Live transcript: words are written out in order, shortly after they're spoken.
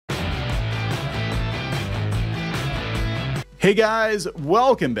Hey guys,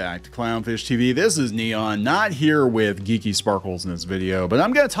 welcome back to Clownfish TV. This is Kneon, not here with Geeky Sparkles in this video, but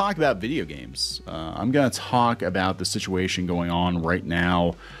I'm going to talk about video games. I'm going to talk about the situation going on right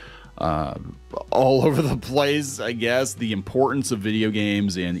now all over the place, I guess, the importance of video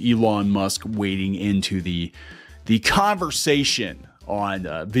games and Elon Musk wading into the conversation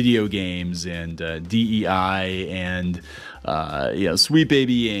on video games and DEI and Sweet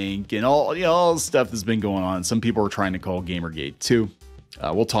Baby Inc. and all all the stuff that's been going on. Some people are trying to call Gamergate too.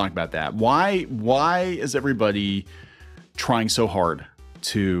 We'll talk about that. Why is everybody trying so hard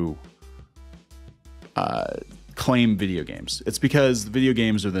to claim video games? It's because video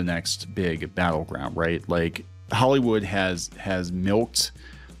games are the next big battleground, right? Like Hollywood has milked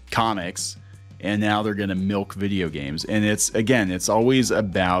comics, and now they're going to milk video games. And it's always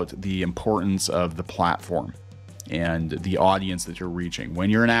about the importance of the platform and the audience that you're reaching. When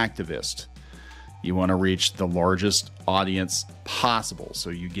you're an activist, you want to reach the largest audience possible.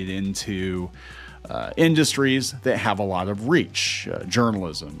 So you get into industries that have a lot of reach,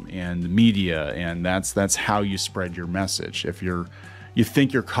 journalism and media, and that's how you spread your message. If you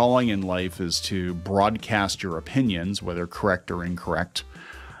think your calling in life is to broadcast your opinions, whether correct or incorrect,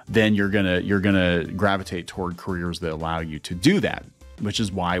 then you're gonna gravitate toward careers that allow you to do that, which is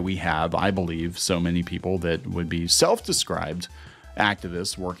why we have, I believe, so many people that would be self-described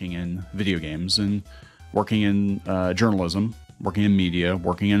activists working in video games and working in journalism, working in media,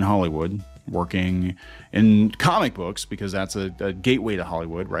 working in Hollywood, working in comic books, because that's a gateway to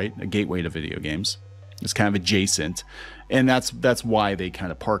Hollywood, right? A gateway to video games. It's kind of adjacent, and that's why they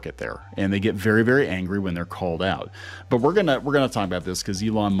kind of park it there, and they get very, very angry when they're called out. But we're gonna talk about this because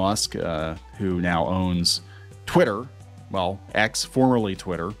Elon Musk, who now owns Twitter, well, X, formerly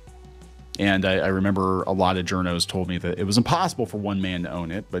Twitter, and I remember a lot of journos told me that it was impossible for one man to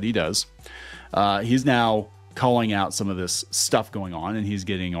own it, but he does. He's now calling out some of this stuff going on, and he's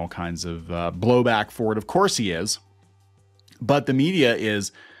getting all kinds of blowback for it. Of course he is, but the media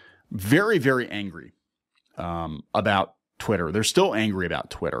is very, very angry about Twitter. They're still angry about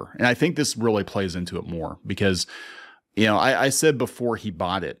Twitter. And I think this really plays into it more because, I said before he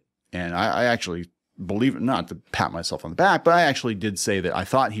bought it, and I actually, believe it not to pat myself on the back, but I actually did say that I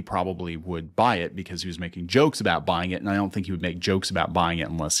thought he probably would buy it because he was making jokes about buying it. And I don't think he would make jokes about buying it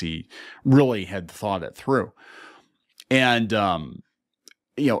unless he really had thought it through. And,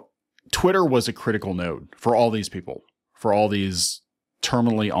 Twitter was a critical node for all these people, for all these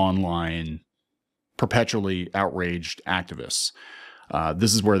terminally online, perpetually outraged activists.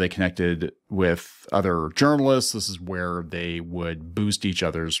 This is where they connected with other journalists. This is where they would boost each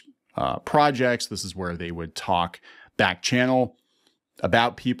other's projects. This is where they would talk back channel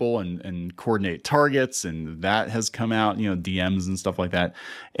about people and coordinate targets. And that has come out, DMs and stuff like that.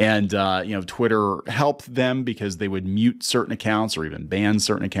 And, Twitter helped them because they would mute certain accounts or even ban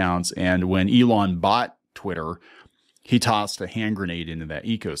certain accounts. And when Elon bought Twitter, he tossed a hand grenade into that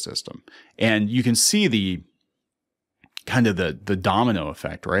ecosystem. And you can see the kind of the domino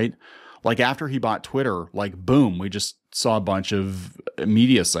effect, right? Like after he bought Twitter, like boom, we just saw a bunch of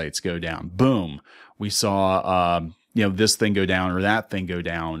media sites go down. Boom. We saw, this thing go down or that thing go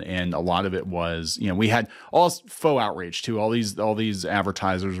down. And a lot of it was, we had all faux outrage too. All these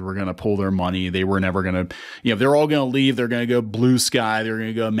advertisers were going to pull their money. They were never going to, they're all going to leave. They're going to go Blue Sky. They're going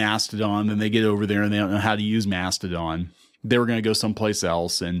to go Mastodon. Then they get over there and they don't know how to use Mastodon. They were going to go someplace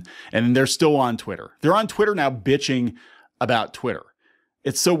else. And they're still on Twitter. They're on Twitter now bitching about Twitter.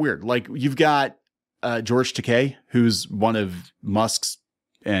 It's so weird. Like you've got George Takei, who's one of Musk's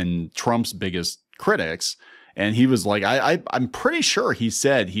and Trump's biggest critics. And he was like, I'm pretty sure he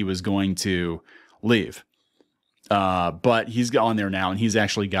said he was going to leave. But he's on there now and he's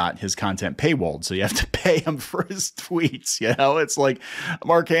actually got his content paywalled. So you have to pay him for his tweets. It's like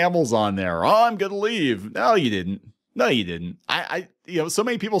Mark Hamill's on there. Oh, I'm going to leave. No, you didn't. No, you didn't. So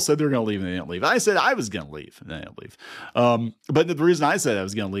many people said they were going to leave and they didn't leave. I said I was going to leave and they didn't leave. But the reason I said I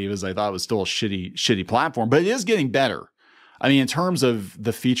was going to leave is I thought it was still a shitty platform, but it is getting better. I mean, in terms of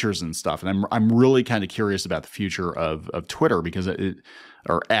the features and stuff, and I'm really kind of curious about the future of Twitter because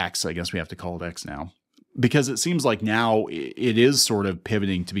or X, I guess we have to call it X now, because it seems like now it is sort of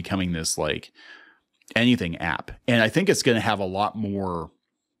pivoting to becoming this like anything app. And I think it's going to have a lot more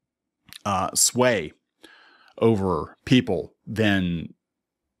sway over people than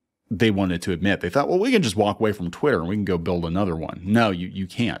they wanted to admit. They thought, well, we can just walk away from Twitter and we can go build another one. No, you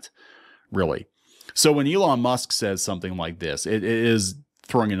can't really. So when Elon Musk says something like this, it is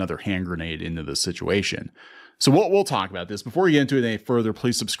throwing another hand grenade into the situation. So we'll talk about this. Before we get into it any further,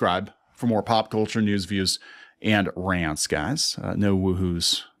 please subscribe for more pop culture news, views, and rants, guys. No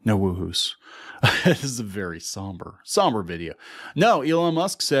woohoos. No woohoos. This is a very somber video. No, Elon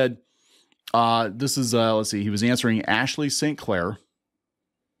Musk said, this is, let's see, he was answering Ashley St. Clair,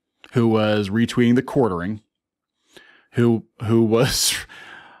 who was retweeting the quartering, who was,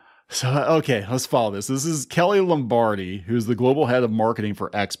 so, okay, let's follow this. This is Kelly Lombardi, who's the global head of marketing for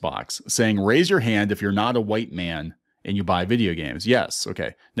Xbox, saying, raise your hand if you're not a white man and you buy video games. Yes,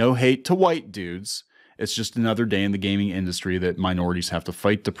 okay. No hate to white dudes. It's just another day in the gaming industry that minorities have to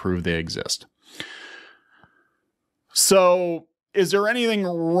fight to prove they exist. So, is there anything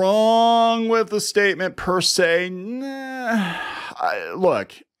wrong with the statement per se? Nah.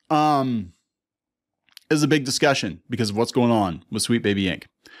 Look, it's a big discussion because of what's going on with Sweet Baby Inc.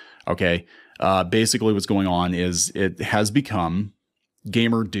 Okay, basically what's going on is it has become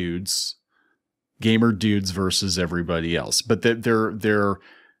gamer dudes versus everybody else, but they're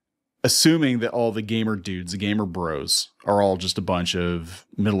assuming that all the gamer dudes, the gamer bros, are all just a bunch of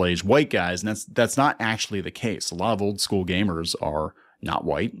middle-aged white guys, and that's not actually the case. A lot of old school gamers are not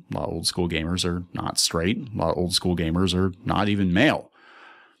white. A lot of old school gamers are not straight. A lot of old school gamers are not even male.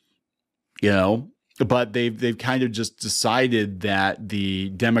 You know, but they've kind of just decided that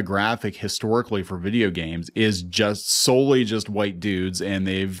the demographic historically for video games is just solely just white dudes, and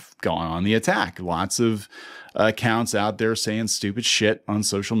they've gone on the attack. Lots of accounts out there saying stupid shit on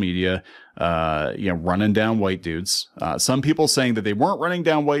social media, running down white dudes. Some people saying that they weren't running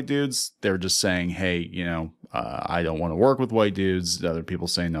down white dudes. They're just saying, hey, I don't want to work with white dudes. Other people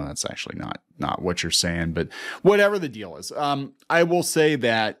saying, no, that's actually not what you're saying, but whatever the deal is. I will say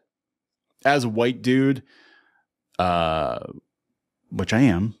that as a white dude, which I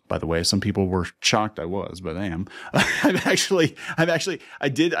am, by the way, some people were shocked I was, but I am. I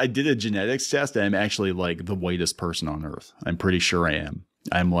did a genetics test, and I'm actually like the whitest person on earth. I'm pretty sure I am.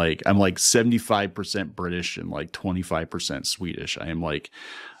 I'm like 75% British and like 25% Swedish.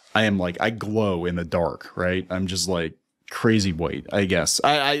 I glow in the dark, right? I'm just like crazy white, I guess.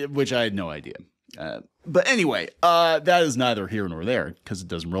 Which I had no idea. But anyway, that is neither here nor there because it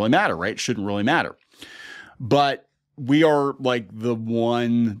doesn't really matter, right? It shouldn't really matter. But we are like the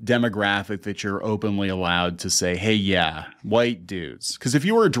one demographic that you're openly allowed to say, hey, yeah, white dudes. Because if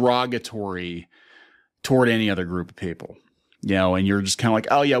you were derogatory toward any other group of people, and you're just kind of like,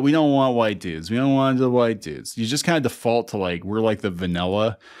 oh, yeah, we don't want white dudes. We don't want the white dudes. You just kind of default to like, we're like the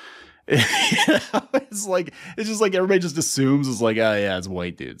vanilla. It's just like everybody just assumes it's like, oh, yeah, it's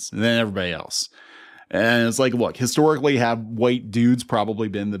white dudes. And then everybody else. And it's like, look, historically, have white dudes probably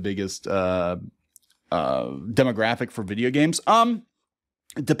been the biggest demographic for video games?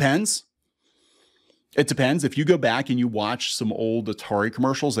 It depends. It depends. If you go back and you watch some old Atari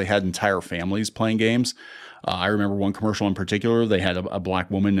commercials, they had entire families playing games. I remember one commercial in particular. They had a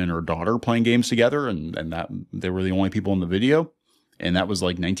black woman and her daughter playing games together, and that they were the only people in the video. And that was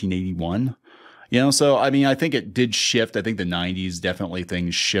like 1981. So I mean, I think it did shift. I think the 90s definitely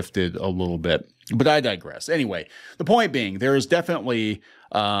things shifted a little bit, but I digress. Anyway, the point being, there is definitely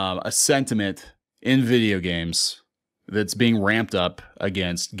a sentiment in video games that's being ramped up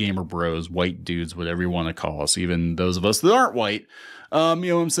against gamer bros, white dudes, whatever you want to call us, even those of us that aren't white. You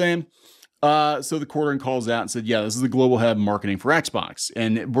know what I'm saying? So the quartering calls out and said, yeah, this is the global head of marketing for Xbox.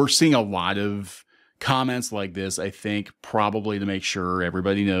 And we're seeing a lot of comments like this, I think, probably to make sure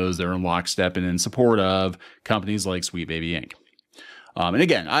everybody knows they're in lockstep and in support of companies like Sweet Baby Inc. And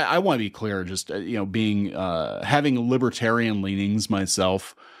again, I want to be clear, just, being, having libertarian leanings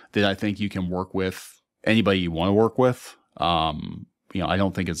myself, that I think you can work with anybody you want to work with. I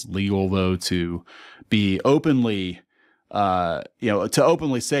don't think it's legal though to be openly, to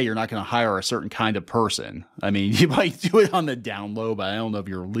openly say you're not going to hire a certain kind of person. I mean, you might do it on the down low, but I don't know if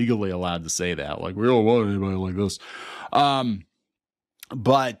you're legally allowed to say that. Like, we don't want anybody like this. I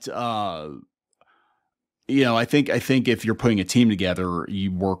think if you're putting a team together,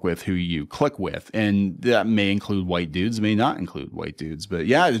 you work with who you click with, and that may include white dudes, may not include white dudes, but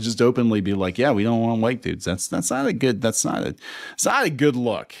yeah, to just openly be like, yeah, we don't want white dudes. It's not a good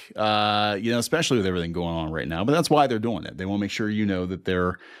look, especially with everything going on right now, but that's why they're doing it. They want to make sure that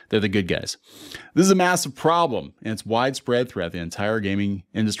they're the good guys. This is a massive problem, and it's widespread throughout the entire gaming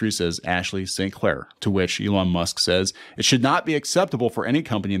industry, says Ashley St. Clair, to which Elon Musk says it should not be acceptable for any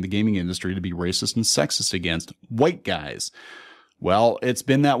company in the gaming industry to be racist and sexist against white guys. Well, it's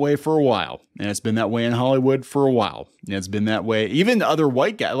been that way for a while, and it's been that way in Hollywood for a while, and it's been that way even other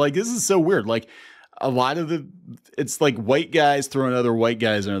white guys. Like, this is so weird. Like, a lot of it's like white guys throwing other white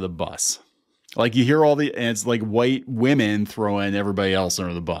guys under the bus. Like, you hear and it's like white women throwing everybody else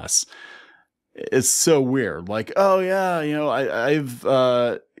under the bus. It's so weird. Like, oh yeah,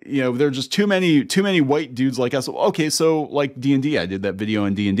 there are just too many white dudes like us. Okay, so like D&D, I did that video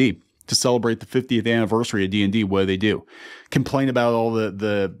on D&D to celebrate the 50th anniversary of D&D, what do? Complain about all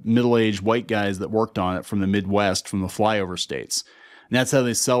the middle-aged white guys that worked on it from the Midwest, from the flyover states. And that's how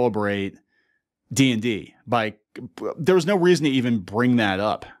they celebrate D&D. There was no reason to even bring that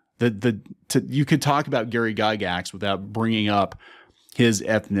up. You could talk about Gary Gygax without bringing up his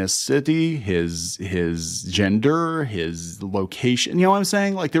ethnicity, his gender, his location. You know what I'm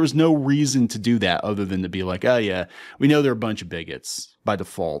saying? Like, there was no reason to do that other than to be like, oh yeah, we know they're a bunch of bigots by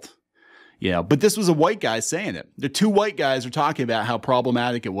default. Yeah, but this was a white guy saying it. The two white guys are talking about how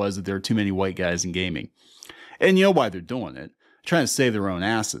problematic it was that there are too many white guys in gaming. And you know why they're doing it? Trying to save their own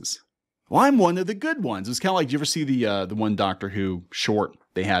asses. Well, I'm one of the good ones. It's kind of like, did you ever see the one Doctor Who short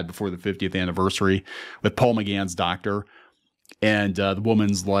they had before the 50th anniversary with Paul McGann's Doctor? And the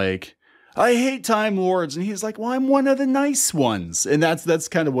woman's like, I hate Time Lords. And he's like, well, I'm one of the nice ones. And that's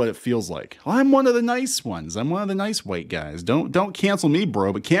kind of what it feels like. Well, I'm one of the nice ones. I'm one of the nice white guys. Don't cancel me,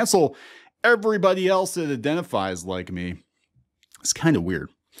 bro, but cancel everybody else that identifies like me. It's kind of weird.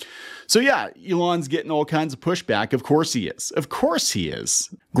 So yeah, Elon's getting all kinds of pushback. Of course he is. Of course he is.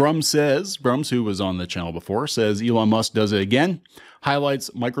 Grums, who was on the channel before, says Elon Musk does it again. Highlights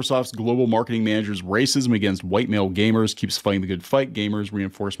Microsoft's global marketing manager's racism against white male gamers, keeps fighting the good fight. Gamers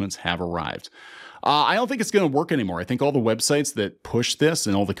reinforcements have arrived. I don't think it's going to work anymore. I think all the websites that push this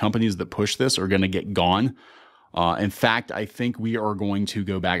and all the companies that push this are going to get gone. In fact, I think we are going to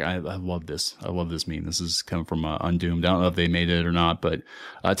go back. I love this. I love this meme. This is coming from Undoomed. I don't know if they made it or not, but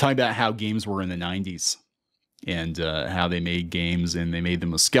talking about how games were in the 90s and how they made games, and they made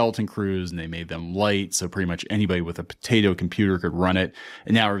them with skeleton crews and they made them light. So pretty much anybody with a potato computer could run it.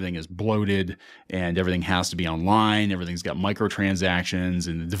 And now everything is bloated and everything has to be online. Everything's got microtransactions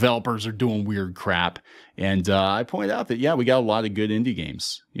and the developers are doing weird crap. And I pointed out that, yeah, we got a lot of good indie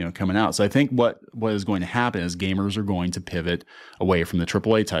games, coming out. So I think what is going to happen is gamers are going to pivot away from the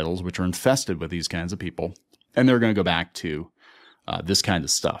AAA titles, which are infested with these kinds of people. And they're going to go back to this kind of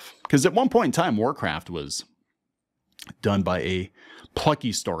stuff. Because at one point in time, Warcraft was done by a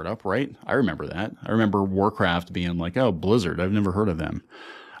plucky startup, right? I remember that. I remember Warcraft being like, oh, Blizzard, I've never heard of them.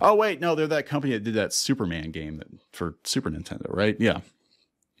 Oh, wait, no, they're that company that did that Superman game for Super Nintendo, right? Yeah.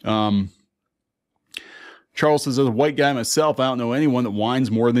 Charles says, as a white guy myself, I don't know anyone that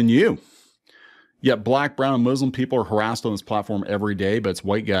whines more than you. Yet black, brown, and Muslim people are harassed on this platform every day, but it's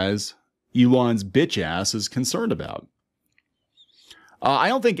white guys Elon's bitch ass is concerned about. I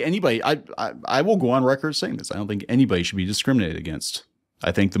don't think anybody, I will go on record saying this. I don't think anybody should be discriminated against.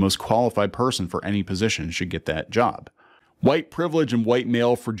 I think the most qualified person for any position should get that job. White privilege and white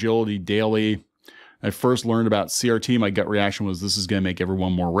male fragility daily. I first learned about CRT. My gut reaction was this is going to make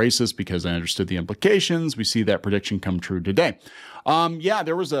everyone more racist because I understood the implications. We see that prediction come true today. Yeah,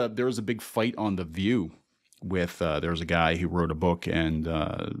 there was a big fight on The View with, there was a guy who wrote a book and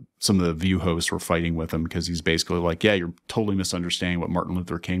some of the View hosts were fighting with him because he's basically like, yeah, you're totally misunderstanding what Martin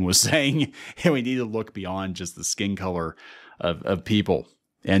Luther King was saying. And we need to look beyond just the skin color of people.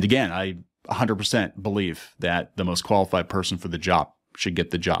 And again, I 100% believe that the most qualified person for the job should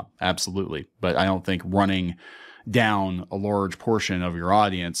get the job. Absolutely. But I don't think running down a large portion of your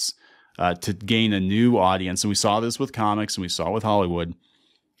audience to gain a new audience, and we saw this with comics and we saw it with Hollywood,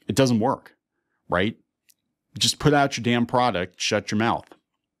 it doesn't work, right? Just put out your damn product, shut your mouth.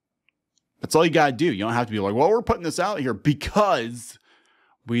 That's all you got to do. You don't have to be like, well, we're putting this out here because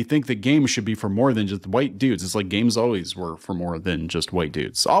we think that games should be for more than just white dudes. It's like games always were for more than just white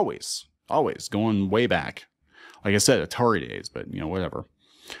dudes. Always, going way back. Like I said, Atari days, but whatever.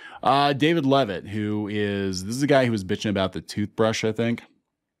 David Levitt, this is a guy who was bitching about the toothbrush, I think.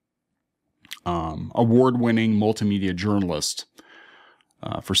 Award-winning multimedia journalist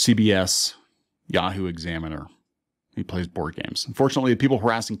for CBS, Yahoo Examiner. He plays board games. Unfortunately, the people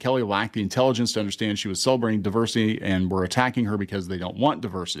harassing Kelly lacked the intelligence to understand she was celebrating diversity and were attacking her because they don't want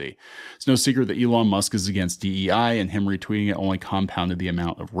diversity. It's no secret that Elon Musk is against DEI, and him retweeting it only compounded the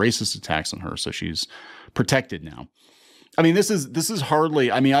amount of racist attacks on her, so she's protected now. I mean, this is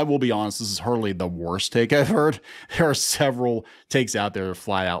hardly, I will be honest, this is hardly the worst take I've heard. There are several takes out there that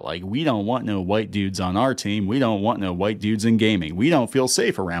fly out like, we don't want no white dudes on our team. We don't want no white dudes in gaming. We don't feel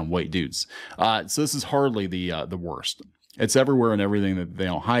safe around white dudes. So this is hardly the worst. It's everywhere and everything that they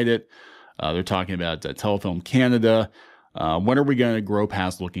don't hide it. They're talking about Telefilm Canada. When are we going to grow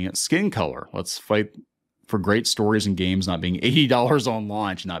past looking at skin color? Let's fight for great stories and games not being $80 on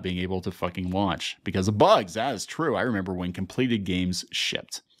launch, not being able to fucking launch because of bugs. That is true. I remember when completed games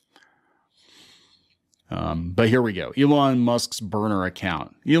shipped. But here we go. Elon Musk's burner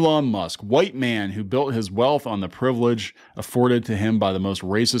account. Elon Musk, white man who built his wealth on the privilege afforded to him by the most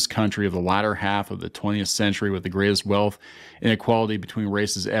racist country of the latter half of the 20th century, with the greatest wealth inequality between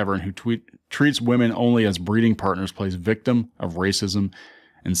races ever, and who treats women only as breeding partners, plays victim of racism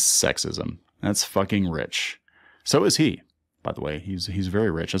and sexism. That's fucking rich. So is he, by the way. He's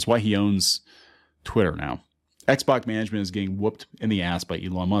very rich. That's why he owns Twitter now. Xbox management is getting whooped in the ass by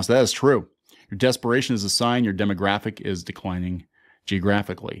Elon Musk. That is true. Your desperation is a sign your demographic is declining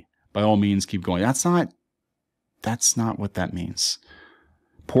geographically. By all means, keep going. That's not what that means.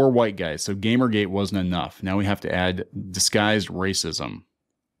 Poor white guys. So Gamergate wasn't enough. Now we have to add disguised racism.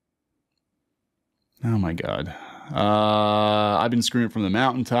 Oh my God. I've been screaming from the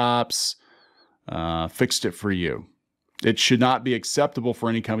mountaintops. Fixed it for you. It should not be acceptable for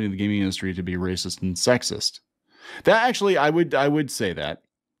any company in the gaming industry to be racist and sexist. That actually, I would say that.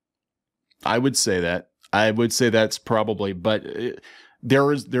 I would say that's probably, but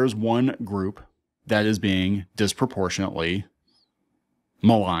there's one group that is being disproportionately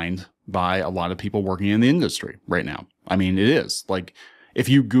maligned by a lot of people working in the industry right now. I mean, it is like, if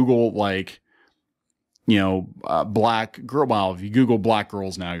you Google like, black girl, well, if you Google black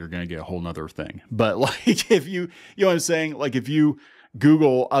girls now, you're going to get a whole nother thing. But like, if you know what I'm saying? Like if you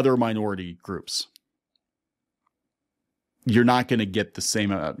Google other minority groups, you're not going to get the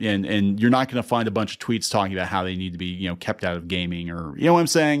same, and you're not going to find a bunch of tweets talking about how they need to be, kept out of gaming, or, you know what I'm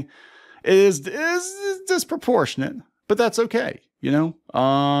saying? It is disproportionate, but that's okay. It's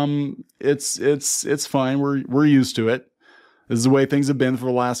fine. We're used to it. This is the way things have been for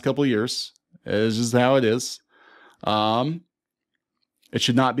the last couple of years. It's just how it is. It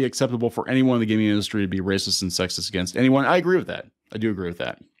should not be acceptable for anyone in the gaming industry to be racist and sexist against anyone. I agree with that. I do agree with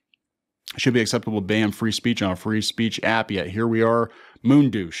that. It should be acceptable to ban free speech on a free speech app, yet here we are,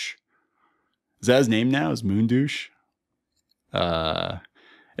 Moondouche. Is that his name now? Is Moondouche?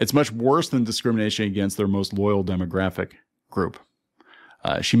 It's much worse than discrimination against their most loyal demographic group.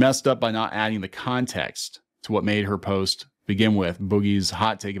 She messed up by not adding the context to what made her post begin with. Boogie's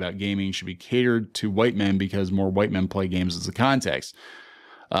hot take about gaming should be catered to white men because more white men play games as the context.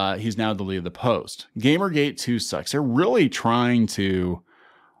 He's now deleted the post. Gamergate 2 sucks. They're really trying to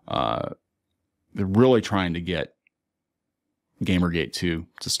get Gamergate 2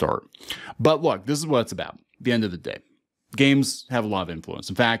 to start. But look, this is what it's about. At the end of the day, games have a lot of influence.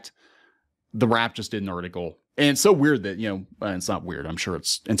 In fact, The Wrap just did an article, and it's so weird that, it's not weird. I'm sure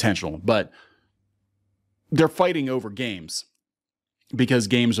it's intentional, but they're fighting over games because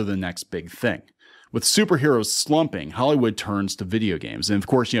games are the next big thing. With superheroes slumping, Hollywood turns to video games. And of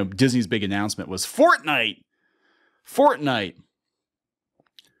course, Disney's big announcement was Fortnite.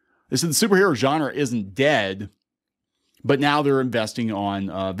 They said the superhero genre isn't dead, but now they're investing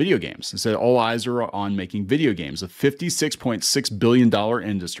on video games. They said all eyes are on making video games, a $56.6 billion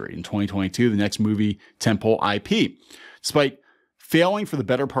industry. In 2022, the next movie tentpole IP. Despite failing for the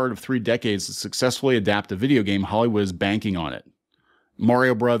better part of 3 decades to successfully adapt a video game, Hollywood is banking on it.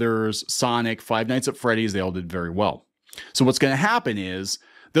 Mario Brothers, Sonic, Five Nights at Freddy's, they all did very well. So what's going to happen is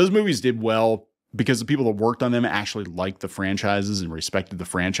those movies did well because the people that worked on them actually liked the franchises and respected the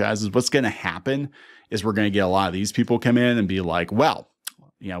franchises. What's going to happen is we're going to get a lot of these people come in and be like, well,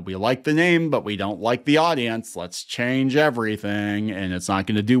 we like the name, but we don't like the audience. Let's change everything. And it's not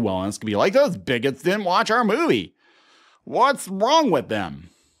going to do well. And it's going to be like, those bigots didn't watch our movie. What's wrong with them?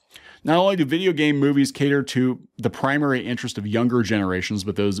 Not only do video game movies cater to the primary interest of younger generations,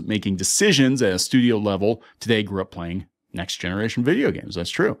 but those making decisions at a studio level today grew up playing next generation video games. That's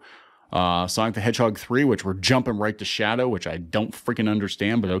true. Sonic the Hedgehog 3, which we're jumping right to Shadow, which I don't freaking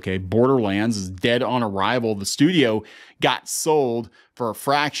understand, but okay. Borderlands is dead on arrival. The studio got sold for a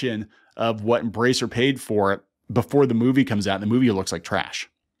fraction of what Embracer paid for it before the movie comes out. And the movie looks like trash.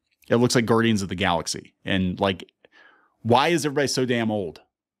 It looks like Guardians of the Galaxy. And like, why is everybody so damn old?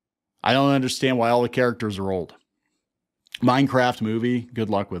 I don't understand why all the characters are old. Minecraft movie,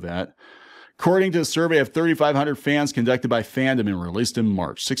 good luck with that. According to a survey of 3,500 fans conducted by Fandom and released in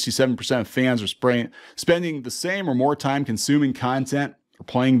March, 67% of fans are spending the same or more time consuming content or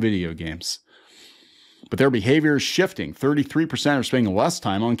playing video games. But their behavior is shifting. 33% are spending less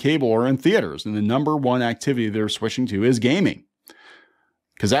time on cable or in theaters, and the number one activity they're switching to is gaming.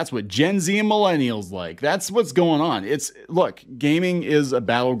 Because that's what Gen Z and millennials like. That's what's going on. Look, gaming is a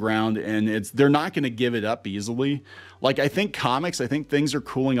battleground, and they're not going to give it up easily. Like, I think things are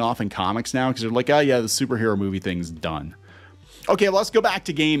cooling off in comics now because they're like, oh yeah, the superhero movie thing's done. Okay, let's go back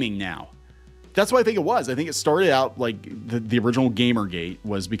to gaming now. That's what I think it was. I think it started out like the original Gamergate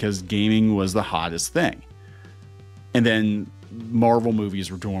was because gaming was the hottest thing. And then Marvel movies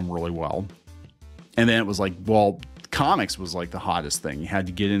were doing really well. And then it was like, well, comics was like the hottest thing. You had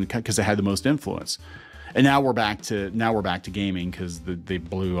to get in because it had the most influence. And now we're back to gaming because they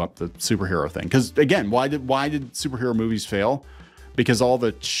blew up the superhero thing. Because again, why did superhero movies fail? Because all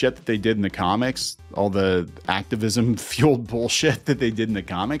the shit that they did in the comics, all the activism fueled bullshit that they did in the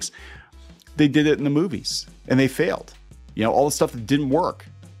comics, they did it in the movies and they failed. You know, all the stuff that didn't work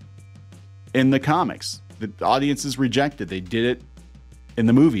in the comics, the audiences rejected. They did it in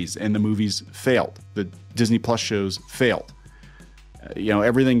the movies and the movies failed. The Disney Plus shows failed. You know,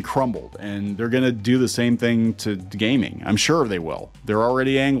 everything crumbled, and they're going to do the same thing to gaming. I'm sure they will. They're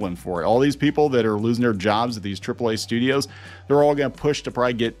already angling for it. All these people that are losing their jobs at these AAA studios, they're all going to push to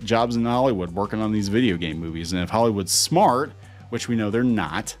probably get jobs in Hollywood working on these video game movies. And if Hollywood's smart, which we know they're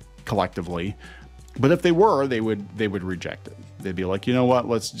not collectively, but if they were, they would reject it. They'd be like, you know what?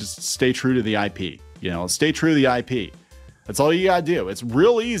 Let's just stay true to the IP. You know, let's stay true to the IP. That's all you gotta do. It's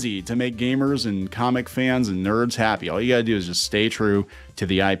real easy to make gamers and comic fans and nerds happy. All you gotta do is just stay true to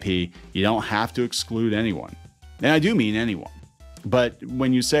the IP. You don't have to exclude anyone. And I do mean anyone. But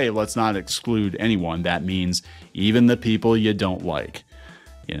when you say let's not exclude anyone, that means even the people you don't like.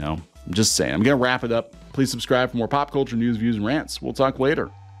 You know, I'm just saying. I'm gonna wrap it up. Please subscribe for more pop culture news, views, and rants. We'll talk later.